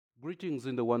Greetings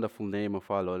in the wonderful name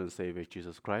of our Lord and Savior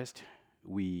Jesus Christ.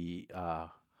 We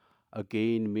are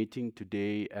again meeting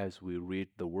today as we read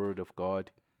the Word of God,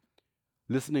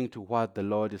 listening to what the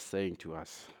Lord is saying to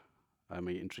us. I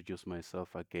may introduce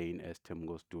myself again as Tim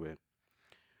goes doing.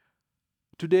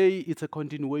 Today it's a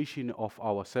continuation of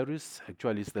our series.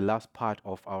 Actually, it's the last part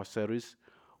of our series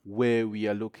where we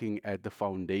are looking at the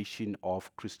foundation of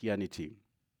Christianity,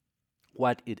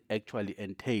 what it actually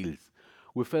entails.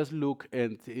 We first looked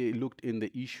in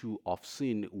the issue of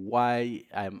sin. Why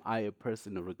am I a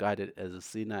person regarded as a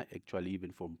sinner, actually,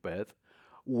 even from birth?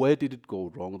 Where did it go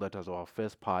wrong? That was our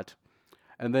first part.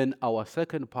 And then our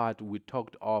second part, we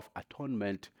talked of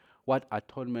atonement, what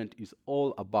atonement is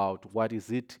all about, what is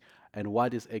it, and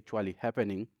what is actually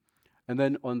happening. And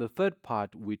then on the third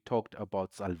part, we talked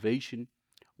about salvation,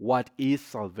 what is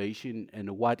salvation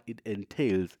and what it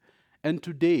entails. And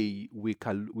today we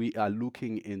are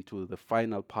looking into the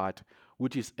final part,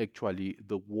 which is actually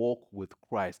the walk with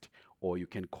Christ, or you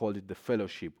can call it the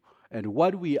fellowship, and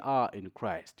what we are in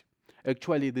Christ.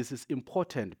 Actually, this is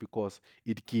important because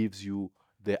it gives you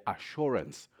the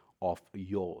assurance of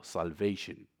your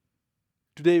salvation.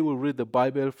 Today we'll read the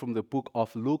Bible from the book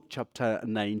of Luke, chapter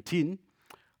 19,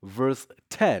 verse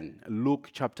 10.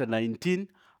 Luke chapter 19,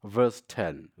 verse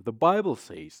 10. The Bible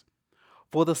says,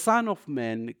 "For the Son of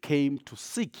Man came to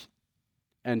seek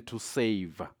and to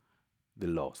save the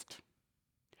lost."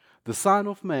 The Son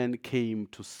of Man came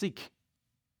to seek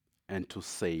and to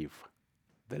save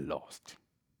the lost.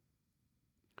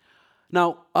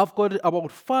 Now, I've got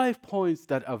about 5 points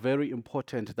that are very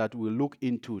important that we'll look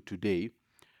into today.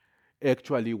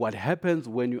 Actually, what happens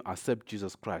when you accept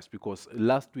Jesus Christ, because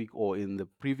last week or in the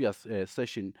previous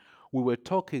session, we were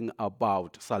talking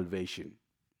about salvation.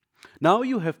 Now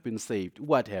you have been saved,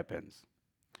 what happens?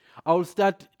 I'll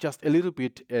start just a little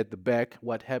bit at the back,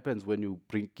 what happens when you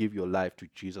give your life to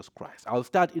Jesus Christ. I'll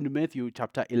start in Matthew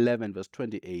chapter 11, verse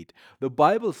 28. The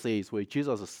Bible says, where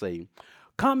Jesus is saying,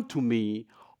 "Come to me,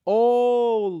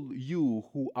 all you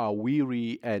who are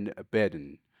weary and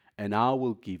burdened, and I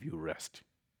will give you rest."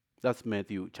 That's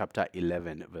Matthew chapter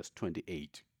 11, verse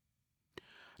 28.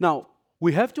 Now,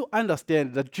 we have to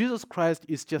understand that Jesus Christ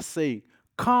is just saying,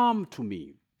 "Come to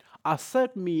me.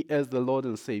 Accept me as the Lord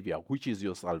and Savior, which is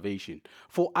your salvation.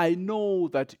 For I know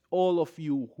that all of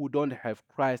you who don't have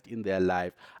Christ in their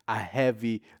life are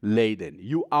heavy laden.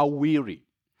 You are weary."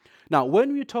 Now,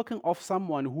 when we're talking of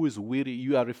someone who is weary,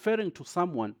 you are referring to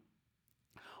someone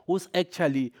who's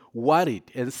actually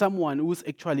worried and someone who's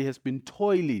actually has been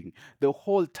toiling the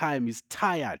whole time, is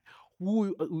tired.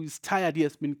 Who is tired, he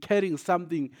has been carrying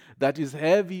something that is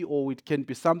heavy, or it can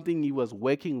be something he was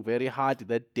working very hard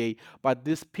that day. But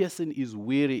this person is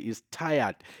weary, is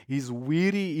tired, he's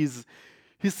weary,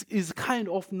 is kind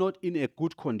of not in a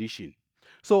good condition.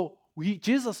 So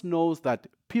Jesus knows that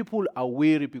people are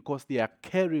weary because they are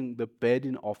carrying the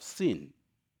burden of sin.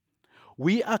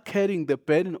 We are carrying the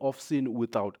burden of sin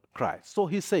without Christ. So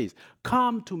he says,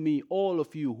 "Come to me, all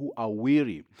of you who are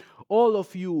weary, all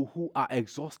of you who are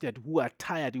exhausted, who are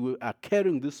tired, who are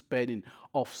carrying this burden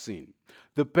of sin."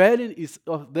 The burden is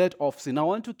of that of sin. I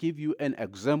want to give you an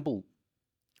example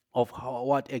of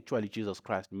what actually Jesus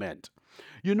Christ meant.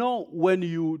 You know, when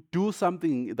you do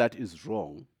something that is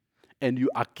wrong and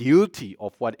you are guilty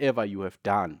of whatever you have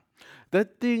done,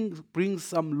 that thing brings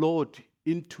some load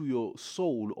into your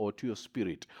soul or to your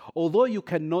spirit. Although you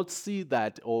cannot see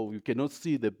that, or you cannot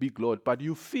see the big load, but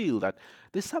you feel that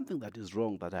there's something that is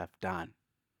wrong that I've done.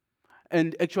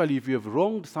 And actually, if you have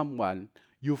wronged someone,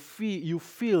 you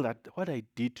feel that what I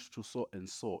did to so and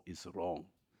so is wrong.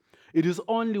 It is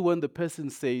only when the person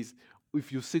says,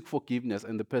 if you seek forgiveness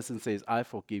and the person says, "I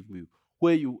forgive you,"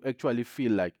 where you actually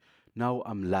feel like, now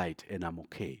I'm light and I'm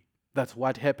okay. That's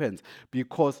what happens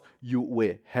because you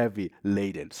were heavy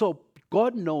laden. So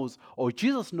God knows, or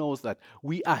Jesus knows, that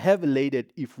we are heavy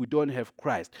laden if we don't have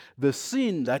Christ. The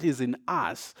sin that is in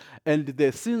us and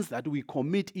the sins that we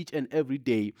commit each and every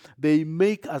day, they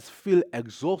make us feel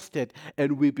exhausted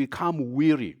and we become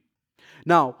weary.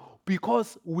 Now,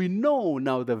 because we know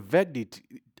now the verdict,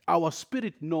 our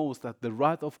spirit knows that the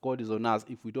wrath of God is on us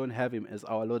if we don't have Him as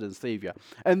our Lord and Savior.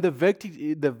 And the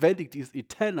verdict is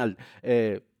eternal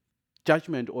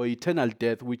judgment or eternal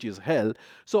death, which is hell.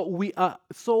 So we are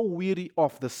so weary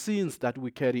of the sins that we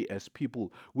carry as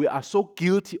people. We are so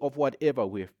guilty of whatever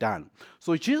we have done.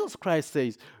 So Jesus Christ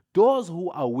says, those who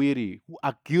are weary, who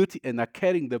are guilty and are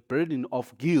carrying the burden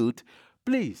of guilt,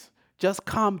 please just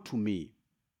come to me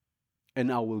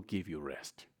and I will give you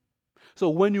rest.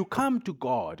 So when you come to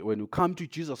God, when you come to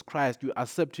Jesus Christ, you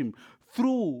accept Him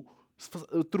through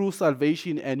through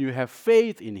salvation and you have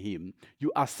faith in him,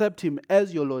 you accept him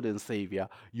as your Lord and Savior,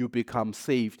 you become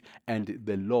saved, and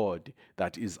the Lord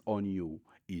that is on you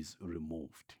is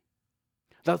removed.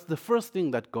 That's the first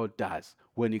thing that God does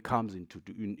when He comes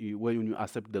when you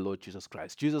accept the Lord Jesus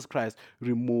Christ. Jesus Christ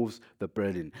removes the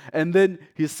burden. And then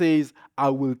He says, I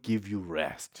will give you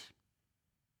rest.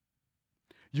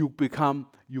 You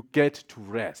get to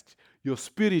rest. Your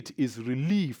spirit is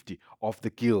relieved of the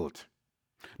guilt.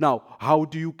 Now, how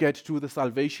do you get to the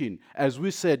salvation? As we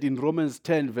said in Romans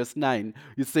 10, verse 9,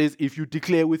 it says, if you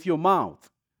declare with your mouth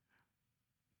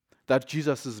that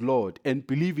Jesus is Lord and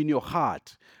believe in your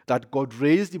heart that God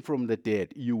raised him from the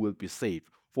dead, you will be saved.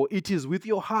 For it is with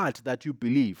your heart that you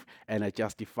believe and are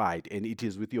justified, and it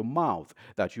is with your mouth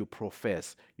that you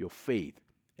profess your faith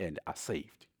and are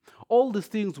saved. All these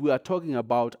things we are talking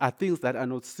about are things that are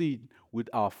not seen with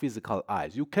our physical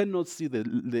eyes. You cannot see the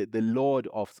Lord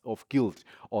of guilt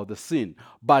or the sin,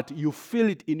 but you feel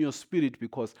it in your spirit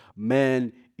because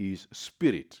man is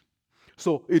spirit.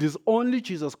 So it is only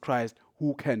Jesus Christ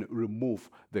who can remove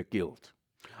the guilt.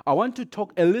 I want to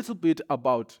talk a little bit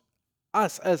about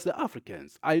us as the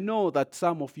Africans. I know that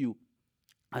some of you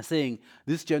are saying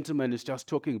this gentleman is just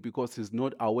talking because he's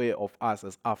not aware of us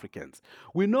as Africans.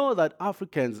 We know that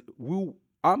Africans,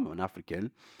 I'm an African,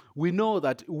 we know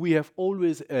that we have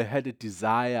always had a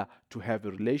desire to have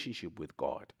a relationship with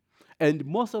God. And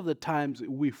most of the times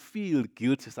we feel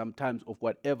guilty sometimes of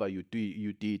whatever you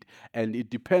did, and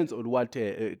it depends on what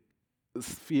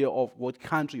sphere of what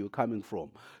country you're coming from.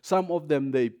 Some of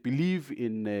them, they believe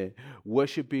in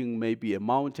worshiping maybe a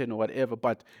mountain or whatever,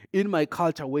 but in my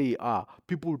culture where we are,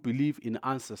 people believe in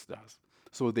ancestors.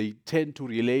 So they tend to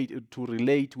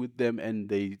relate with them, and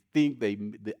they think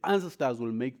the ancestors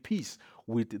will make peace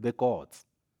with the gods.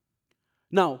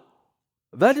 Now,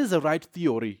 that is the right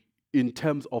theory in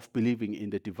terms of believing in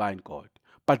the divine God.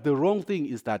 But the wrong thing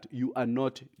is that you are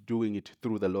not doing it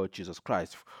through the Lord Jesus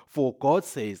Christ. For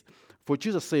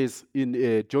Jesus says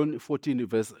in John 14,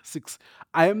 verse 6,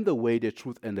 I am the way, the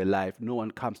truth, and the life. No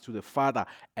one comes to the Father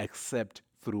except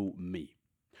through me.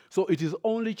 So it is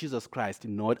only Jesus Christ,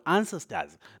 not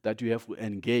ancestors, that you have to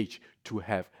engage to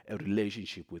have a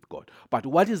relationship with God. But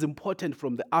what is important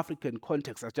from the African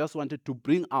context, I just wanted to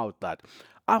bring out that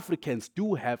Africans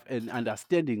do have an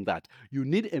understanding that you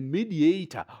need a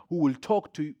mediator who will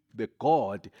talk to the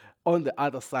God on the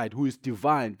other side who is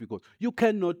divine, because you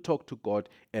cannot talk to God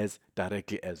as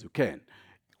directly as you can.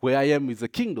 Where I am is a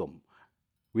kingdom.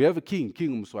 We have a king,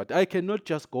 King Mswati. I cannot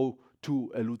just go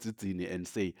to Elutzitsini and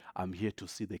say, I'm here to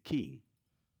see the king.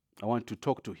 I want to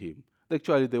talk to him.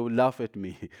 Actually, they will laugh at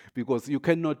me because you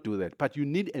cannot do that. But you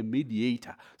need a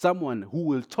mediator, someone who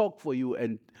will talk for you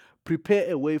and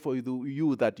prepare a way for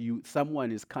you that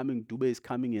someone is coming, Dube is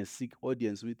coming and seek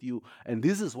audience with you, and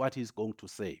this is what he's going to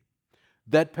say.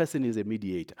 That person is a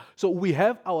mediator. So we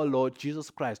have our Lord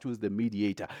Jesus Christ, who is the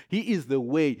mediator. He is the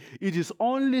way. It is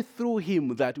only through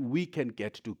him that we can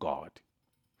get to God.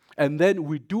 And then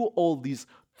we do all this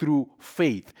through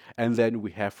faith, and then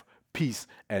we have peace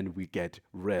and we get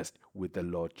rest with the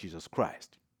Lord Jesus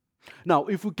Christ. Now,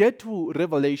 if we get to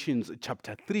Revelation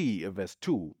chapter 3, verse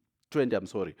 20,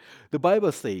 the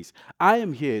Bible says, I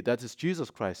am here, that is Jesus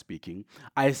Christ speaking.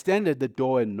 I stand at the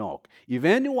door and knock. If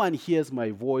anyone hears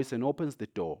my voice and opens the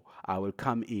door, I will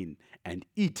come in and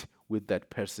eat with that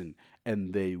person,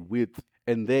 and they with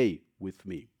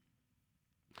me.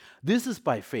 This is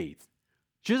by faith.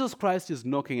 Jesus Christ is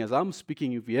knocking as I'm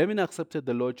speaking. If you haven't accepted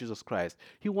the Lord Jesus Christ,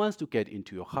 he wants to get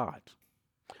into your heart.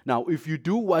 Now, if you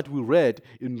do what we read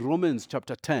in Romans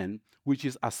chapter 10, which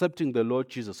is accepting the Lord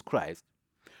Jesus Christ,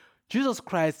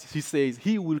 he says,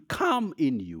 he will come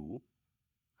in you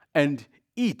and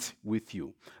eat with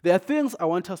you. There are things I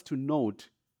want us to note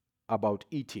about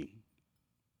eating.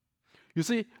 You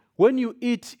see, when you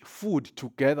eat food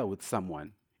together with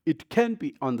someone, it can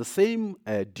be on the same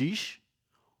dish,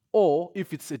 or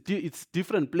if it's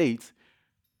different plates,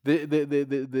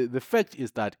 the fact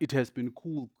is that it has been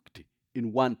cooked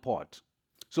in one pot.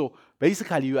 So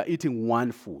basically, you are eating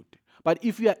one food. But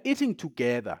if you are eating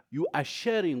together, you are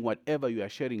sharing whatever you are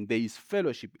sharing. There is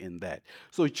fellowship in that.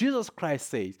 So Jesus Christ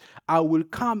says, I will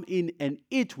come in and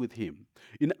eat with him.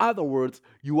 In other words,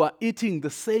 you are eating the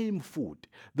same food,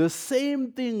 the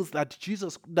same things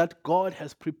that God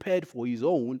has prepared for his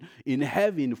own in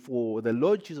heaven for the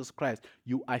Lord Jesus Christ.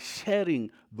 You are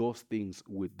sharing those things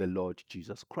with the Lord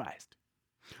Jesus Christ.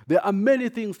 There are many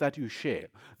things that you share.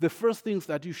 The first things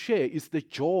that you share is the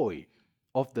joy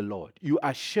of the Lord. You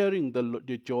are sharing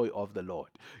the joy of the Lord.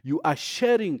 You are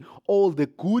sharing all the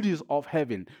goodies of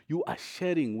heaven. You are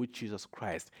sharing with Jesus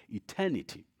Christ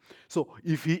eternity. So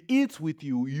if he eats with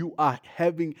you, you are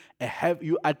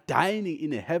you are dining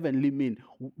in a heavenly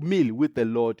meal with the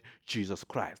Lord Jesus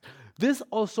Christ. This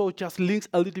also just links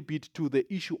a little bit to the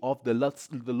issue of the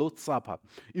Lord's Supper.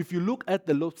 If you look at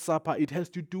the Lord's Supper, it has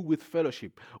to do with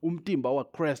fellowship. Umtimba wa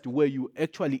Christ, where you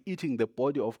actually eating the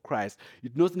body of Christ.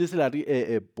 It's not necessarily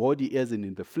a body as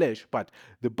in the flesh, but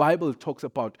the Bible talks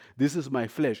about this is my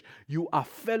flesh. You are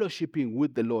fellowshipping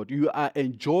with the Lord. You are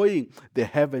enjoying the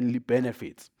heavenly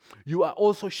benefits. You are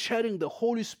also sharing the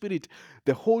Holy Spirit.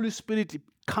 The Holy Spirit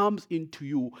comes into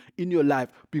you in your life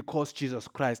because Jesus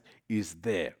Christ is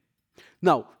there.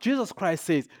 Now, Jesus Christ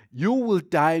says, you will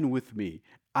dine with me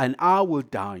and I will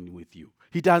dine with you.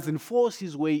 He doesn't force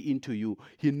his way into you.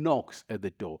 He knocks at the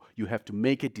door. You have to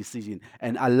make a decision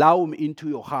and allow him into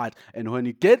your heart. And when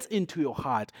he gets into your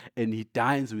heart and he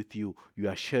dines with you, you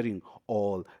are sharing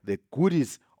all the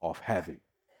goodies of heaven.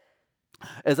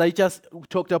 As I just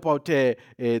talked about the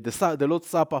Lord's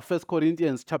Supper, 1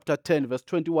 Corinthians chapter 10, verse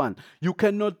 21, you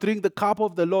cannot drink the cup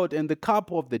of the Lord and the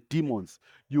cup of the demons.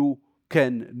 You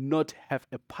cannot have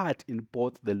a part in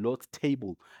both the Lord's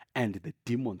table and the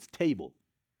demon's table.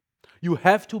 You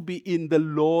have to be in the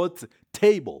Lord's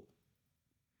table.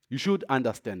 You should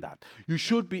understand that. You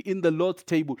should be in the Lord's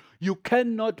table. You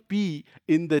cannot be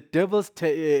in the devil's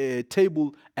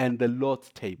table and the Lord's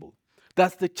table.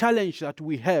 That's the challenge that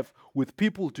we have with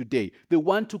people today. They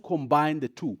want to combine the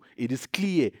two. It is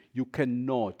clear you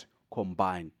cannot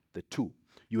combine the two.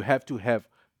 You have to have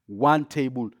one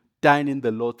table, dine in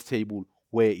the Lord's table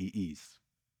where He is.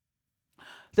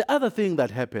 The other thing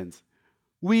that happens,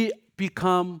 we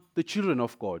become the children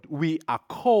of God. We are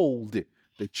called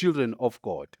the children of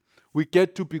God. We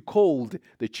get to be called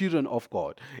the children of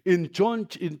God. In John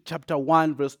in chapter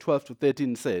 1, verse 12 to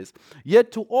 13 says,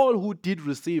 yet to all who did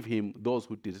receive him, those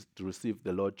who did receive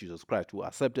the Lord Jesus Christ, who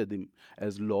accepted him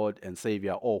as Lord and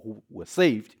Savior, or who were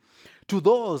saved, to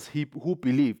those who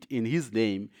believed in his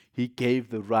name, he gave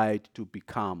the right to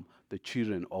become the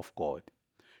children of God.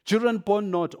 Children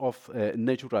born not of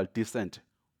natural descent,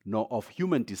 nor of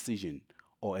human decision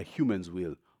or a human's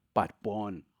will, but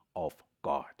born of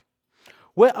God.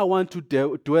 Where I want to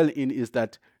dwell in is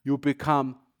that you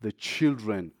become the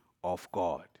children of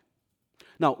God.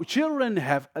 Now, children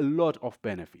have a lot of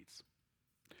benefits.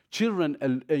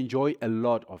 Children enjoy a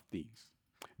lot of things.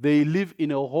 They live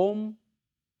in a home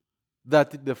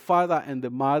that the father and the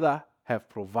mother have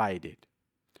provided.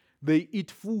 They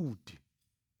eat food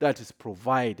that is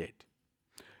provided.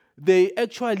 They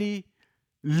actually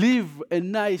live a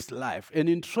nice life, an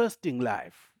interesting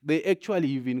life. They actually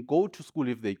even go to school.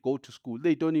 If they go to school,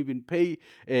 they don't even pay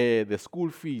the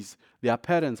school fees. Their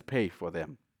parents pay for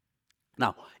them.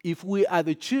 Now, if we are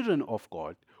the children of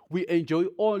God, we enjoy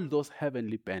all those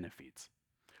heavenly benefits.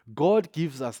 God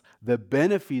gives us the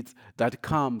benefits that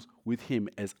comes with him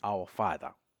as our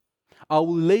Father. I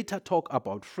will later talk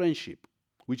about friendship,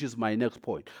 which is my next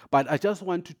point. But I just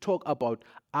want to talk about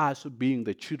us being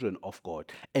the children of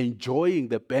God, enjoying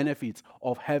the benefits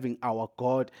of having our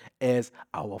God as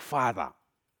our Father,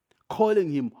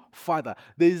 calling him Father.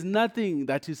 There is nothing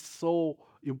that is so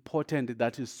important,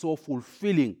 that is so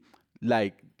fulfilling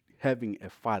like having a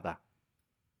father.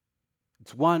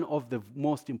 It's one of the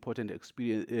most important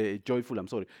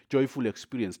joyful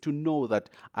experience to know that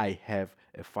I have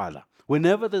a father.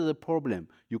 Whenever there's a problem,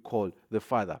 you call the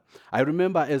father. I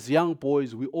remember as young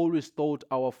boys, we always thought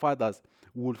our fathers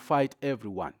would fight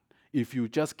everyone. If you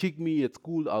just kick me at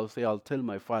school, I'll tell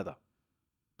my father,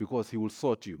 because he will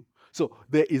sort you. So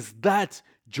there is that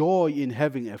joy in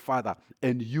having a father,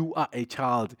 and you are a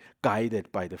child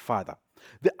guided by the father.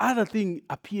 The other thing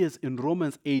appears in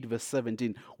Romans 8, verse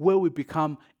 17, where we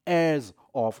become heirs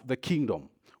of the kingdom.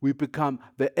 We become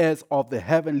the heirs of the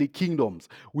heavenly kingdoms.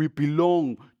 We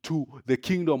belong to the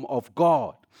kingdom of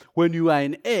God. When you are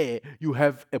an heir, you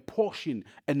have a portion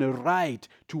and a right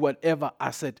to whatever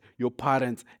asset your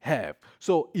parents have.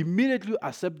 So immediately you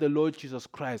accept the Lord Jesus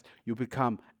Christ, you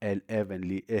become a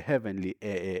heavenly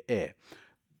heir.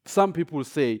 Some people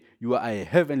say you are a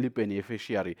heavenly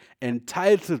beneficiary,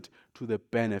 entitled to the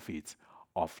benefits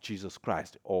of Jesus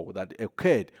Christ, or that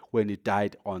occurred when he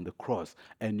died on the cross,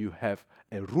 and you have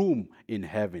a room in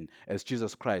heaven. As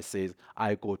Jesus Christ says,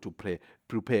 I go to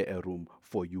prepare a room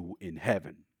for you in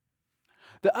heaven.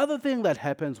 The other thing that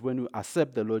happens when you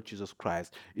accept the Lord Jesus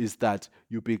Christ is that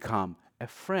you become a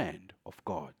friend of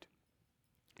God.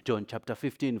 John chapter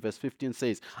 15, verse 15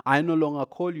 says, I no longer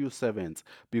call you servants,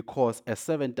 because a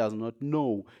servant does not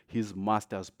know his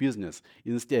master's business.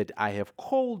 Instead, I have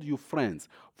called you friends,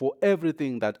 for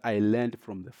everything that I learned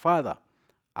from the Father,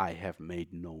 I have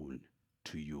made known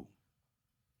to you.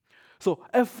 So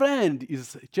a friend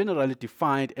is generally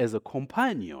defined as a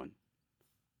companion,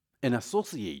 an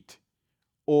associate,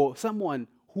 or someone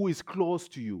who is close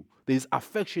to you. There is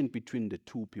affection between the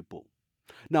two people.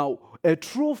 Now, a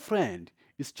true friend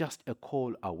is just a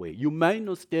call away. You might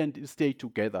not stay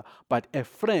together, but a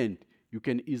friend you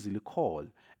can easily call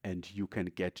and you can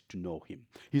get to know him.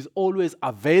 He's always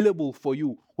available for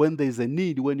you when there's a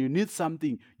need. When you need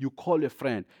something, you call a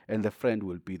friend and the friend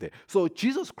will be there. So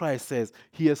Jesus Christ says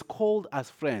he has called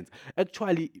us friends.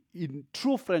 Actually, in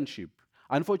true friendship,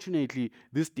 unfortunately,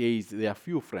 these days there are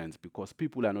few friends because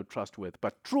people are not trustworthy.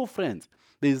 But true friends,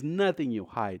 there is nothing you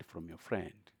hide from your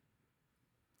friend.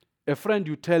 A friend,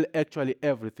 you tell actually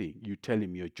everything. You tell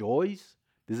him your joys.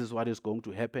 This is what is going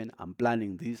to happen. I'm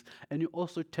planning this. And you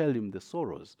also tell him the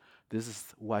sorrows. This is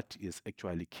what is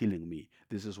actually killing me.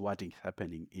 This is what is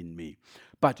happening in me.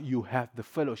 But you have the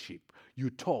fellowship. You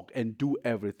talk and do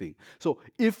everything. So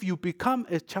if you become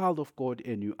a child of God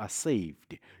and you are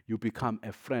saved, you become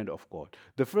a friend of God.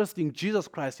 The first thing Jesus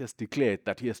Christ has declared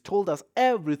that he has told us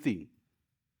everything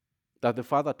that the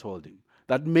Father told him.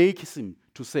 That makes him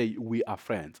to say we are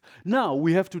friends. Now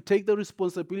we have to take the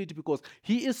responsibility because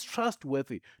he is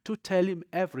trustworthy to tell him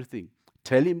everything.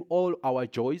 Tell him all our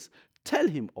joys. Tell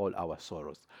him all our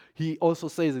sorrows. He also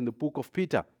says in the book of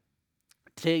Peter,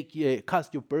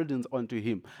 cast your burdens onto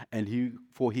him, and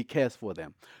for he cares for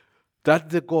them.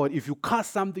 That's the God. If you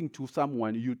cast something to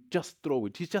someone, you just throw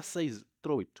it. He just says,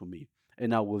 throw it to me,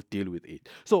 and I will deal with it.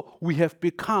 So we have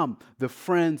become the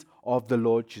friends of the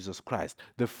Lord Jesus Christ,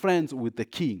 the friends with the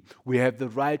King. We have the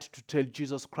right to tell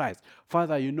Jesus Christ,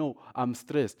 Father, I'm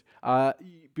stressed.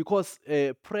 Because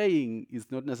praying is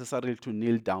not necessarily to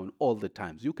kneel down all the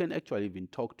times. You can actually even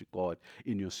talk to God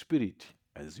in your spirit.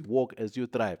 As you walk, as you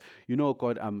drive,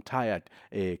 God, I'm tired.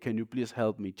 Can you please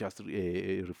help me just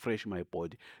refresh my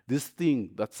body? This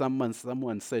thing that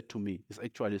someone said to me is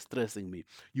actually stressing me.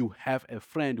 You have a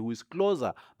friend who is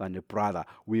closer than a brother.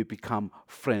 We become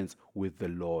friends with the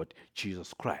Lord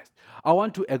Jesus Christ. I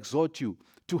want to exhort you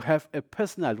to have a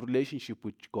personal relationship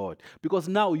with God because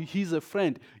now he's a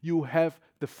friend. You have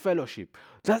the fellowship.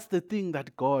 That's the thing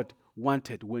that God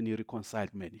wanted when he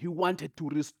reconciled men. He wanted to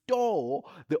restore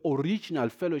the original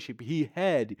fellowship he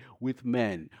had with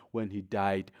men when he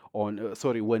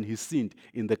when he sinned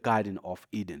in the Garden of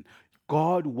Eden.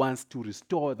 God wants to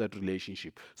restore that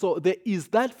relationship. So there is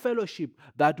that fellowship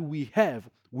that we have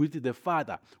with the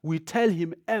Father. We tell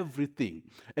him everything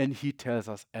and he tells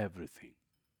us everything.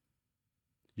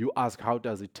 You ask, how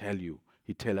does he tell you?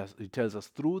 He tells us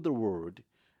through the word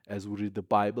as we read the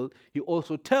Bible. He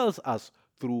also tells us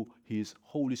through his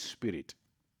Holy Spirit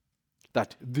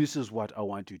that this is what I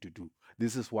want you to do.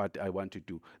 This is what I want to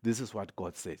do. This is what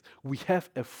God says. We have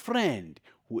a friend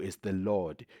who is the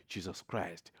Lord Jesus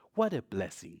Christ. What a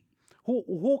blessing.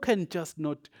 Who can just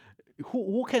not,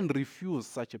 who can refuse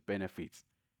such a benefit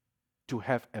to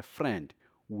have a friend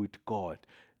with God,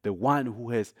 the one who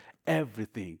has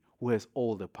everything, who has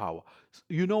all the power.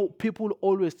 People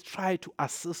always try to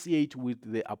associate with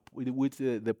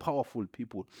the powerful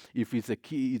people. If it's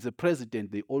a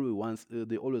president, they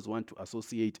always want to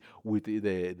associate with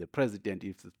the president.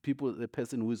 If the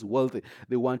person who is wealthy,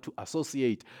 they want to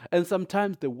associate. And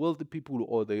sometimes the wealthy people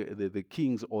or the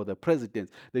kings or the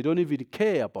presidents, they don't even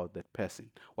care about that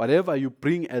person. Whatever you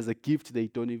bring as a gift, they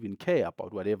don't even care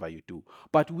about whatever you do.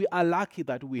 But we are lucky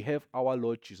that we have our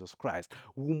Lord Jesus Christ,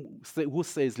 who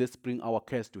says, let's bring our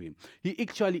cares to him. He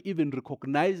actually even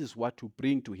recognizes what to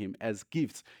bring to him as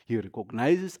gifts. He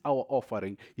recognizes our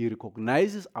offering. He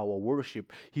recognizes our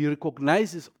worship. He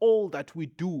recognizes all that we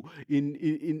do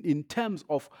in terms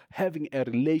of having a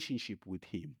relationship with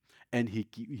him. And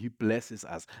he blesses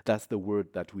us. That's the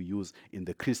word that we use in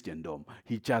the Christendom.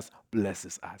 He just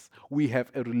blesses us. We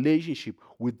have a relationship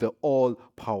with the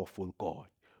all-powerful God.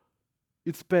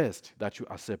 It's best that you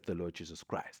accept the Lord Jesus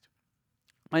Christ.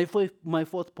 My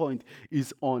fourth point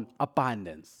is on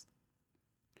abundance.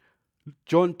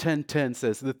 John 10:10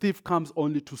 says, the thief comes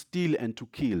only to steal and to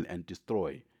kill and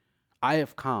destroy. I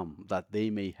have come that they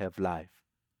may have life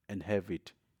and have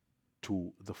it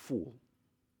to the full.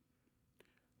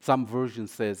 Some version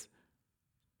says,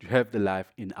 you have the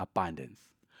life in abundance.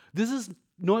 This is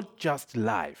not just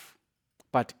life,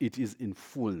 but it is in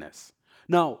fullness.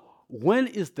 Now, when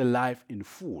is the life in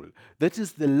full? That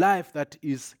is the life that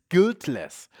is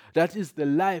guiltless. That is the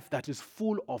life that is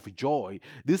full of joy.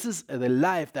 This is the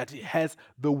life that has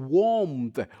the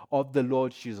warmth of the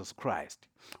Lord Jesus Christ.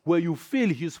 Where you feel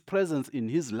his presence in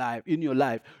your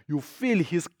life, you feel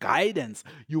his guidance,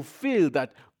 you feel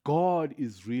that God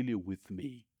is really with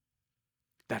me.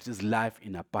 That is life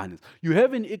in abundance. You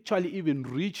haven't actually even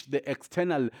reached the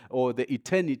external or the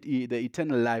eternity, the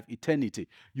eternal life, eternity.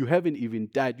 You haven't even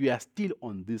died. You are still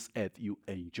on this earth. You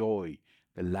enjoy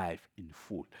the life in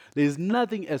full. There is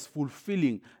nothing as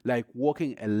fulfilling like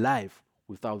walking a life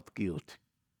without guilt.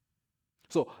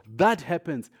 So that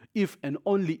happens if and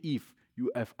only if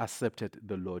you have accepted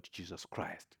the Lord Jesus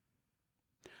Christ.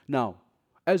 Now,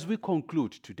 as we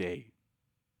conclude today,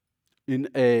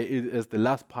 as the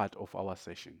last part of our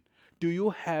session, do you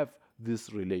have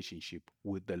this relationship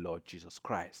with the Lord Jesus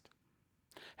Christ?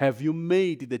 Have you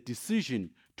made the decision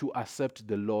to accept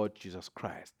the Lord Jesus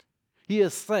Christ? He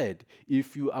has said,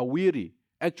 if you are weary,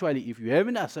 actually, if you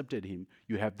haven't accepted him,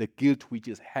 you have the guilt which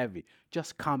is heavy.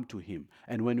 Just come to him.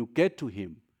 And when you get to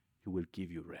him, he will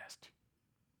give you rest.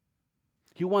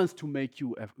 He wants to he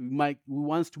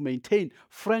wants to maintain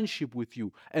friendship with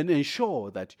you and ensure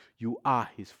that you are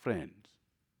his friend.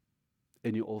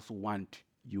 And he also wants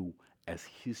you as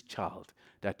his child,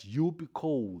 that you be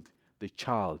called the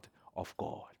child of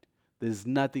God. There's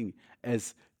nothing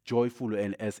as joyful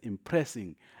and as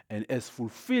impressing and as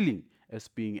fulfilling as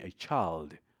being a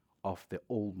child of the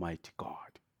Almighty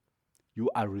God. You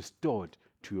are restored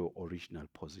to your original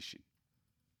position.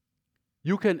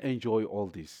 You can enjoy all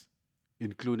this,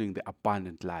 including the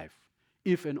abundant life,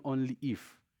 if and only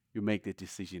if you make the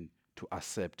decision to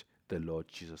accept the Lord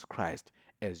Jesus Christ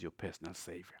as your personal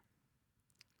Savior.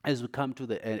 As we come to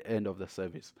the end of the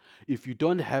service, if you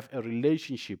don't have a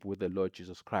relationship with the Lord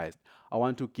Jesus Christ, I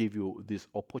want to give you this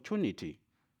opportunity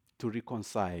to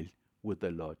reconcile with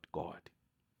the Lord God.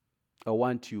 I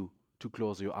want you to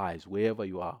close your eyes wherever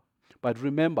you are. But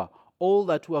remember, all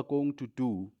that we are going to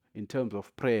do in terms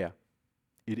of prayer,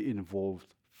 it involves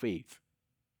faith.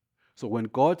 So when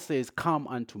God says, "Come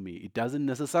unto me," it doesn't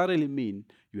necessarily mean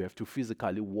you have to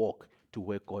physically walk to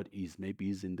where God is. Maybe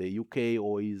he's in the UK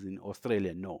or he's in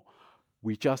Australia. No.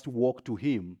 We just walk to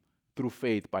him through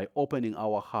faith by opening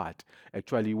our heart.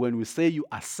 Actually, when we say you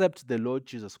accept the Lord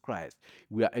Jesus Christ,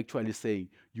 we are actually saying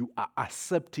you are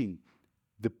accepting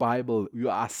the Bible, you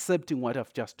are accepting what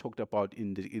I've just talked about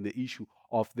in the issue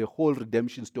of the whole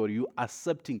redemption story. You are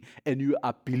accepting and you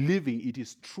are believing it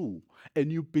is true.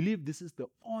 And you believe this is the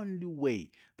only way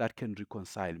that can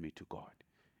reconcile me to God.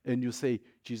 And you say,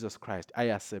 "Jesus Christ, I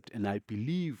accept and I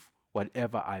believe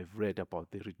whatever I've read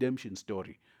about the redemption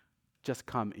story. Just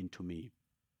come into me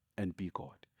and be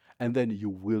God." And then you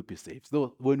will be saved. So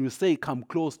when we say come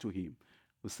close to him,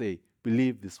 we say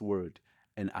believe this word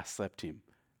and accept him.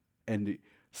 And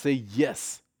say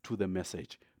yes to the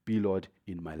message, "Be Lord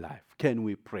in my life." Can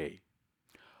we pray?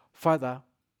 Father,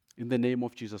 in the name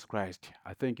of Jesus Christ,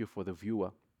 I thank you for the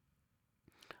viewer.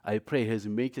 I pray as he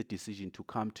makes a decision to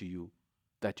come to you,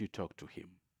 that you talk to him.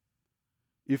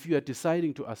 If you are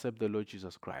deciding to accept the Lord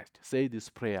Jesus Christ, say this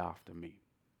prayer after me.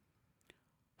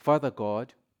 Father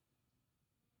God,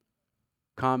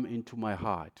 come into my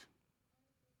heart.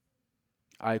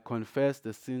 I confess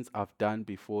the sins I've done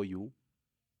before you,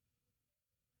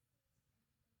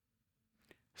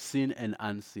 sin and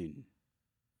unseen.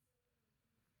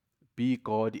 Be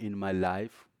God in my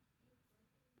life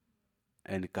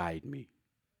and guide me.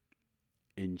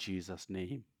 In Jesus'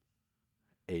 name,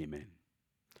 amen.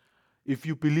 If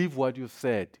you believe what you've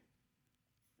said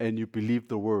and you believe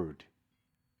the word,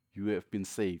 you have been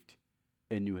saved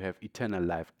and you have eternal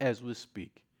life. As we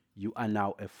speak, you are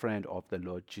now a friend of the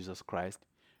Lord Jesus Christ.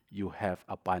 You have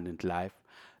abundant life.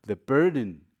 The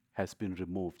burden has been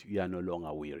removed. You are no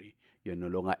longer weary. You are no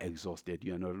longer exhausted.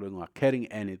 You are no longer carrying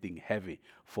anything heavy,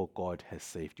 for God has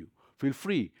saved you. Feel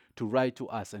free to write to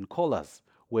us and call us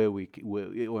where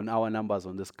on our numbers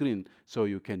on the screen, so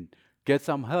you can get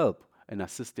some help and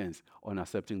assistance on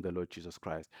accepting the Lord Jesus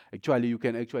Christ. Actually, you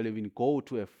can actually even go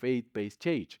to a faith-based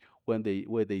church where they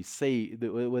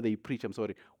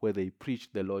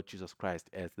preach the Lord Jesus Christ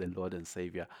as the Lord and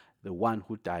Savior, the one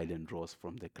who died and rose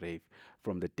from the grave,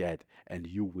 from the dead, and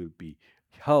you will be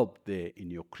helped there in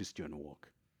your Christian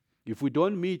walk. If we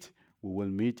don't meet, we will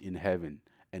meet in heaven,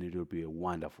 and it will be a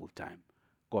wonderful time.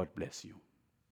 God bless you.